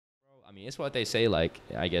I mean, it's what they say. Like,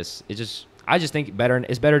 I guess I just think better.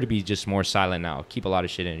 It's better to be just more silent now. Keep a lot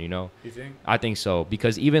of shit in. You know. You think? I think so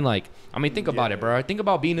because even like, I mean, think about it, bro. Think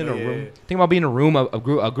about being in a room. Yeah. Think about being in a room,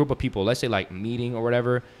 a group of people. Let's say like meeting or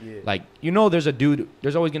whatever. Yeah. Like, you know, there's a dude.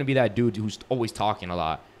 There's always gonna be that dude who's always talking a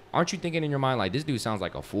lot. Aren't you thinking in your mind like this dude sounds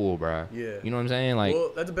like a fool, bro? Yeah. You know what I'm saying? Like,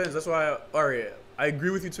 well, that depends. That's why. I agree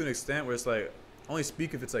with you to an extent where it's like only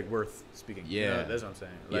speak if it's like worth speaking. Yeah. You know, that's what I'm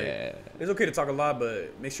saying. Like, yeah. it's okay to talk a lot,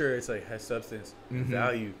 but make sure it's like has substance and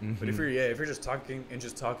value. But if you're just talking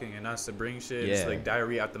and not to bring shit, it's like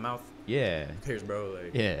diarrhea out the mouth. Yeah. Who cares, bro?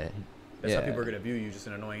 Like, Yeah. that's how people are gonna view you, just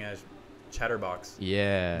an annoying ass chatterbox.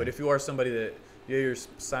 Yeah. But if you are somebody that you're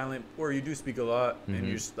silent or you do speak a lot and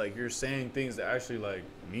you're saying things that actually like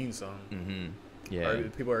mean something. Yeah.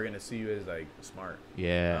 People are gonna see you as like smart.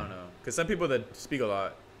 Yeah. I don't know, because some people that speak a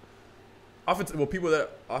lot,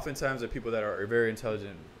 oftentimes are people that are very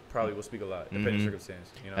intelligent probably will speak a lot depending on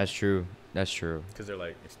circumstance. You know. That's true. That's true. Because they're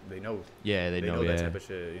like they know. Yeah, they know that type of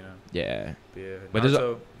shit. You know. Yeah. Yeah.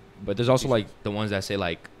 But there's also like the ones that say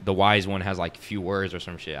like the wise one has like few words or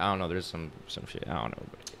some shit. I don't know. There's some shit. I don't know.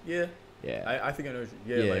 But yeah. Yeah. I think I know.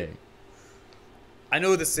 Yeah. Like. I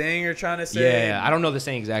know the saying you're trying to say. Yeah, I don't know the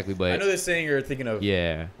saying exactly, but I know the saying you're thinking of.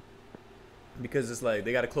 Yeah. Because it's like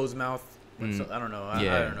they got a closed mouth. I don't know. I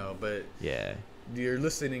don't know, but yeah, you're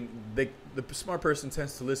listening. The smart person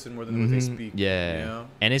tends to listen more than what they speak. Yeah, you know?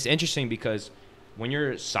 And it's interesting because when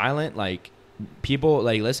you're silent, like people,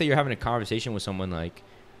 like let's say you're having a conversation with someone, like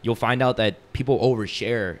you'll find out that people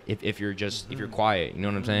overshare if you're just if you're quiet. You know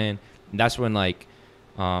what I'm saying? And that's when like,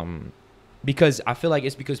 because I feel like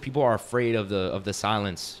it's because people are afraid of the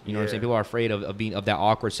silence. You know what I'm saying? People are afraid of being of that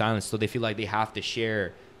awkward silence, so they feel like they have to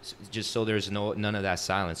share. Just so there's none of that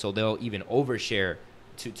silence, so they'll even overshare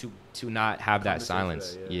to not have that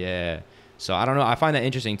silence. Yeah. So I don't know. I find that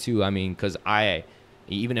interesting too. I mean, because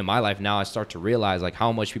even in my life now, I start to realize like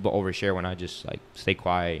how much people overshare when I just like stay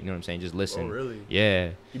quiet. You know what I'm saying? Just listen. Oh, really? Yeah.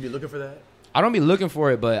 You be looking for that? I don't be looking for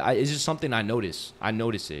it, but it's just something I notice. I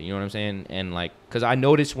notice it. You know what I'm saying? And like, cause I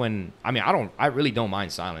notice when I really don't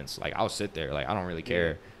mind silence. Like I'll sit there. Like I don't really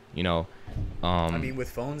care. You know. I mean, with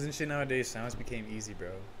phones and shit nowadays, silence became easy, bro.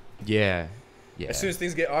 Yeah. Yeah. As soon as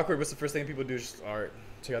things get awkward, what's the first thing people do? Just start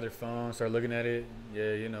check out their phone, start looking at it.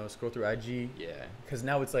 Yeah, you know, scroll through IG. Yeah. Because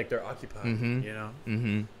now it's like they're occupied. You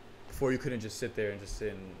know. Before you couldn't just sit there and just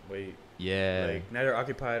sit and wait. Yeah. Like now they're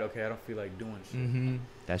occupied. Okay, I don't feel like doing shit.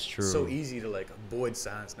 That's true. It's so easy to like avoid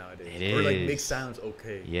silence nowadays. It or like is. make silence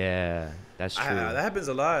okay. Yeah, that's true. That happens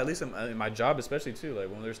a lot. At least in my job, especially too. Like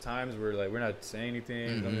when there's times where like we're not saying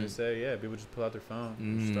anything, nothing to say. Yeah, people just pull out their phone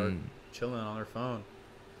and start chilling on their phone.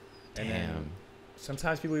 And then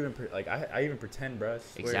sometimes people even I even pretend, bro.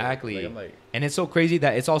 Exactly. Like, I'm like, and it's so crazy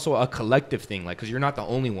that it's also a collective thing, like, because you're not the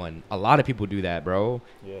only one. A lot of people do that, bro.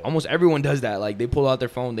 Yeah. Almost everyone does that. Like they pull out their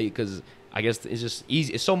phone, because I guess it's just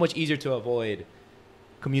easy. It's so much easier to avoid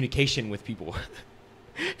communication with people.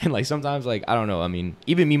 And like sometimes, like I don't know. I mean,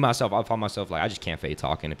 even me myself, I find myself like I just can't fake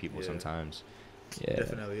talking to people sometimes. Yeah.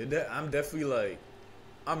 Definitely. I'm definitely like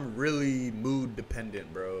I'm really mood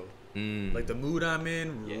dependent, bro. Like the mood I'm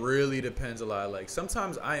in really depends a lot. Like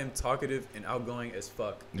sometimes I am talkative and outgoing as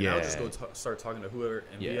fuck. And I'll just go start talking to whoever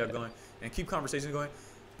and be outgoing and keep conversations going.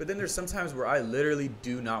 But then there's sometimes where I literally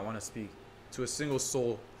do not want to speak to a single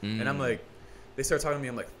soul. And I'm like, they start talking to me.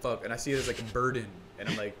 I'm like, fuck. And I see it as like a burden. And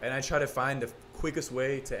I'm like, and I try to find the quickest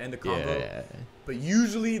way to end the convo. Yeah. But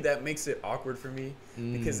usually that makes it awkward for me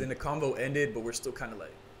because then the convo ended, but we're still kind of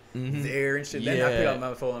like there and shit. Then I pick up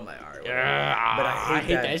my phone. I'm like, all right. But I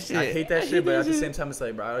hate that shit. I hate that shit. But at the same time, it's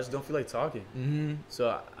like, bro, I just don't feel like talking.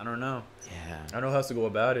 So I don't know. Yeah. I don't know how else to go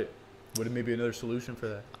about it. What it may be another solution for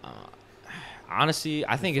that? Honestly,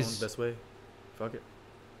 I think it's the best way. Fuck it.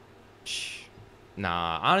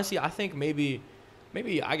 Nah, honestly, I think maybe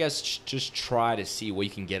I guess just try to see what you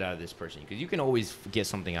can get out of this person, because you can always get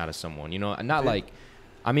something out of someone, you know, and not like,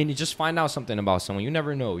 I mean, you just find out something about someone. You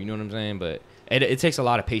never know, you know what I'm saying? But it takes a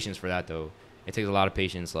lot of patience for that, though. It takes a lot of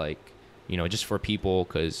patience, like, you know, just for people,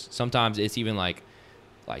 because sometimes it's even like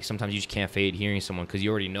sometimes you just can't fade hearing someone because you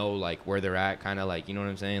already know like where they're at, kind of like, you know what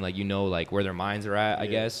I'm saying? Like, you know, like where their minds are at, I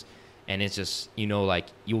guess. And it's just, you know, like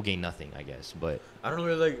you'll gain nothing, I guess. But I don't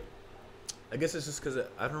really like. I guess it's just because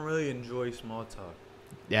I don't really enjoy small talk.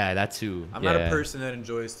 Yeah, that too. I'm not a person that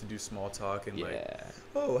enjoys to do small talk and like,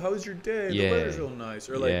 oh, how was your day? The weather's real nice.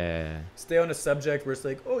 Or like, stay on a subject where it's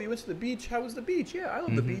like, oh, you went to the beach. How was the beach? Yeah, I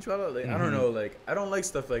love the beach. Like, I don't know. Like, I don't like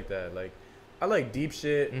stuff like that. Like, I like deep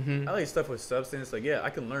shit. I like stuff with substance. Like, yeah, I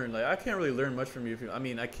can learn. Like, I can't really learn much from you. I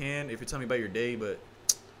mean, I can if you tell me about your day, but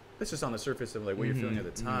that's just on the surface of like what you're feeling at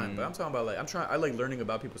the time. But I'm talking about like I like learning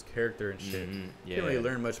about people's character and shit. Yeah. Can't really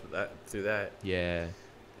learn much through that. Yeah.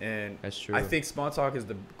 And that's true. I think small talk is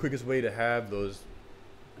the quickest way to have those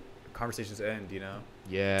conversations end. You know.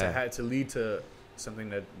 Yeah. To lead to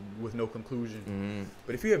something that with no conclusion.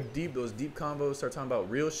 But if you have those deep combos, start talking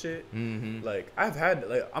about real shit. Like I've had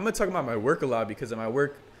like I'm gonna talk about my work a lot because of my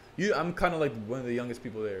work. I'm kind of like one of the youngest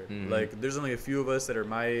people there. Like, there's only a few of us that are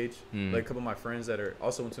my age. Like, a couple of my friends that are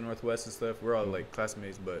also went to Northwest and stuff. We're all, like,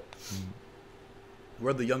 classmates, but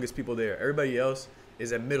we're the youngest people there. Everybody else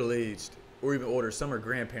is at middle-aged or even older. Some are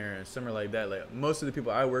grandparents. Some are like that. Like, most of the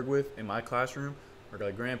people I work with in my classroom are,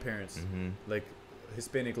 like, grandparents. Like,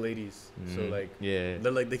 Hispanic ladies. So, like,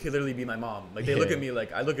 they're, like, they could literally be my mom. Like, they look at me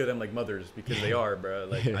like, I look at them like mothers because they are, bro.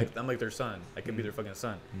 Like, I'm like their son. I could be their fucking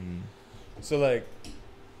son. So, like...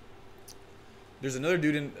 There's another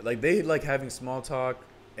dude in like they like having small talk,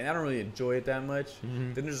 and I don't really enjoy it that much.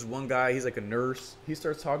 Then there's one guy, he's like a nurse. He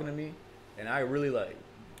starts talking to me, and I really like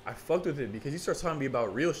I fucked with it because he starts talking to me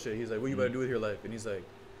about real shit. He's like, "What you about to do with your life?" And he's like,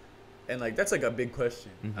 and like that's like a big question.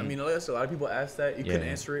 I mean, that's a lot of people ask that. You couldn't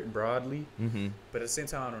answer it broadly, but at the same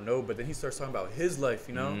time, I don't know. But then he starts talking about his life,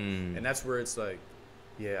 you know, and that's where it's like,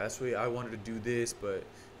 yeah, that's why I wanted to do this, but.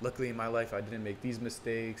 Luckily in my life, I didn't make these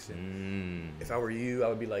mistakes. And if I were you, I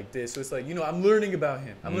would be like this. So it's like, you know, I'm learning about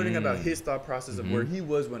him. I'm learning about his thought process of where he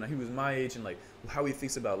was when he was my age and like how he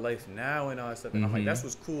thinks about life now and all that stuff. And I'm like, that's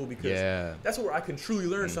what's cool because that's where I can truly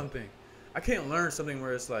learn something. I can't learn something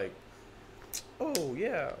where it's like, oh,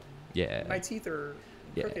 yeah, my teeth are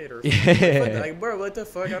crooked or something. Like, bro, what the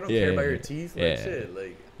fuck? I don't care about your teeth. Like, shit.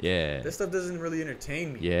 Like, this stuff doesn't really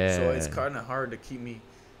entertain me. So it's kind of hard to keep me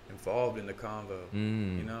involved in the convo,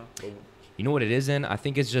 you know? But, you know what it is then? I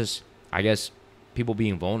think it's just, I guess, people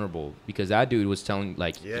being vulnerable because that dude was telling,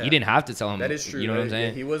 like, you didn't have to tell him. That is true. You know what I'm saying?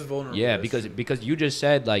 Yeah, he was vulnerable. Yeah, because you just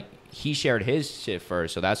said, like, he shared his shit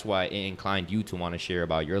first, so that's why it inclined you to want to share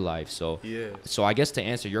about your life. So, so I guess to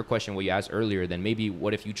answer your question, what you asked earlier, then maybe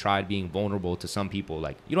what if you tried being vulnerable to some people?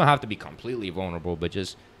 Like, you don't have to be completely vulnerable, but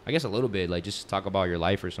just, I guess, a little bit, like, just talk about your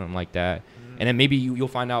life or something like that. And then maybe you'll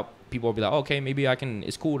find out people will be like, okay, maybe I can,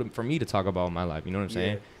 it's cool for me to talk about my life. You know what I'm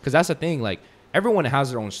saying? Because that's the thing. Like, everyone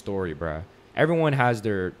has their own story, bruh. Everyone has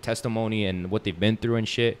their testimony and what they've been through and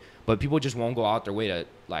shit. But people just won't go out their way to,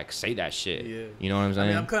 like, say that shit. You know what I'm saying?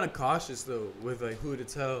 I mean, I'm kind of cautious, though, with, like, who to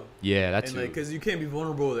tell. Yeah, that's true. And, like, because you can't be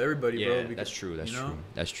vulnerable with everybody, bro. Because, that's true. That's true.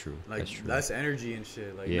 That's true. Like, that's true. That's energy and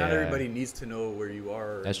shit. Like, not everybody needs to know where you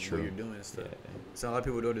are that's and true. what you're doing and stuff. So a lot of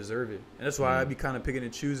people don't deserve it. And that's why I be kind of picking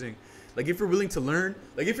and choosing. Like, if you're willing to learn,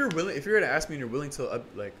 like, if you're to ask me and you're willing to,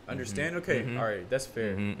 like, understand, okay, all right, that's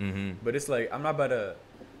fair. But it's like, I'm not about to,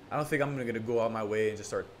 I don't think I'm going to go out my way and just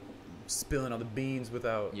start spilling all the beans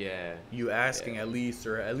without you asking at least,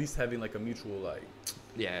 or at least having, like, a mutual, like,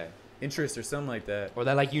 interest or something like that. Or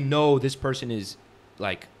that, like, you know, this person is,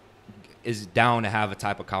 like, is down to have a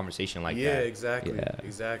type of conversation like that. Yeah, exactly.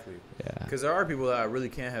 Because there are people that I really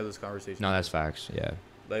can't have those conversations. No, that's facts.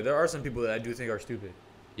 Like, there are some people that I do think are stupid.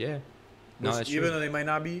 No, that's even true. though they might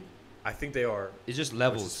not be, I think they are. It's just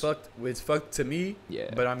levels. It's fucked to me.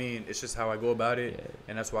 But I mean, it's just how I go about it,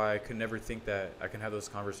 and that's why I could never think that I can have those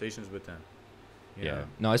conversations with them. You know?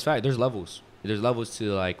 No, it's fact. There's levels. There's levels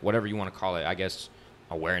to, like, whatever you want to call it. I guess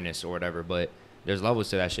awareness or whatever. But there's levels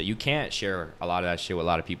to that shit. You can't share a lot of that shit with a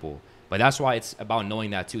lot of people. But that's why it's about knowing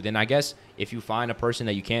that too. Then I guess if you find a person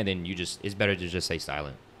that you can, then it's better to just stay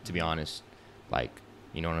silent. To be honest, like,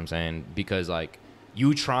 you know what I'm saying? Because, like,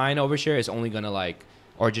 you trying to overshare is only gonna, like,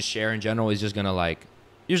 or just share in general is just gonna, like,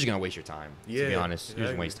 you're just gonna waste your time. To be honest, you're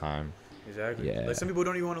just gonna waste time. Exactly. Like, some people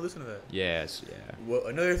don't even want to listen to that. Well,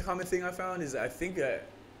 another common thing I found is I think that,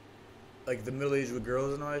 like, the middle age with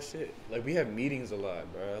girls and all that shit, like, we have meetings a lot,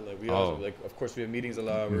 bro. Like, we also, like, of course we have meetings a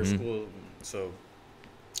lot. We're in school, so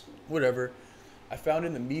whatever. I found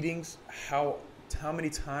in the meetings how many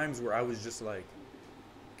times where I was just like,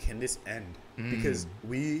 can this end? Because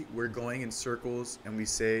we're going in circles and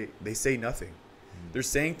they say nothing. They're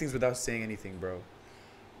saying things without saying anything, bro.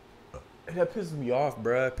 And that pisses me off,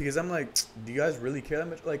 bro, because I'm like, do you guys really care that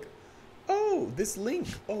much? Like, oh, this link.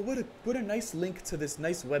 Oh, what a nice link to this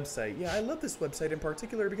nice website. Yeah, I love this website in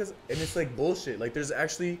particular because, and it's like bullshit. Like, there's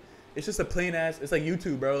actually, it's just a plain ass, it's like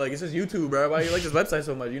YouTube, bro. Like, it's just YouTube, bro. Why do you like this website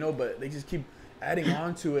so much, you know? But they just keep adding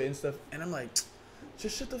on to it and stuff. And I'm like,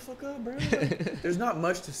 just shut the fuck up, bro. Like, there's not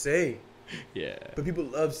much to say. But people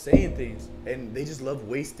love saying things, and they just love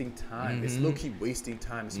wasting time. It's low-key wasting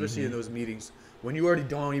time, especially in those meetings when you already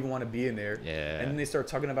don't even want to be in there. And then they start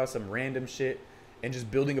talking about some random shit and just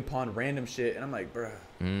building upon random shit. And I'm like, bro,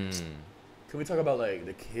 can we talk about, like,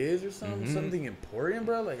 the kids or something? Something important,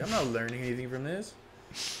 bro? Like, I'm not learning anything from this.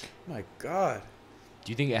 My God.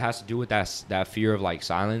 Do you think it has to do with that fear of like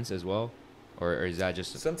silence as well, or is that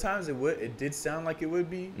just sometimes it did sound like it would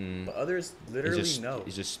be, but others literally no.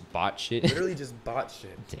 It's just bot shit. Literally just bot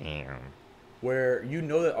shit. Damn. Where you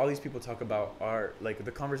know that all these people talk about are like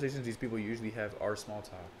the conversations these people usually have are small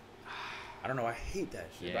talk. I don't know. I hate that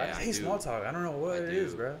shit. Yeah, I hate small talk. I don't know what it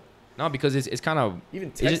is, bro. No, because it's kind of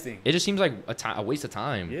even texting. It just seems like a waste of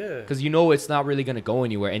time. Yeah. Because you know it's not really gonna go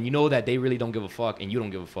anywhere, and you know that they really don't give a fuck, and you don't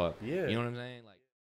give a fuck. Yeah. You know what I'm saying? Like,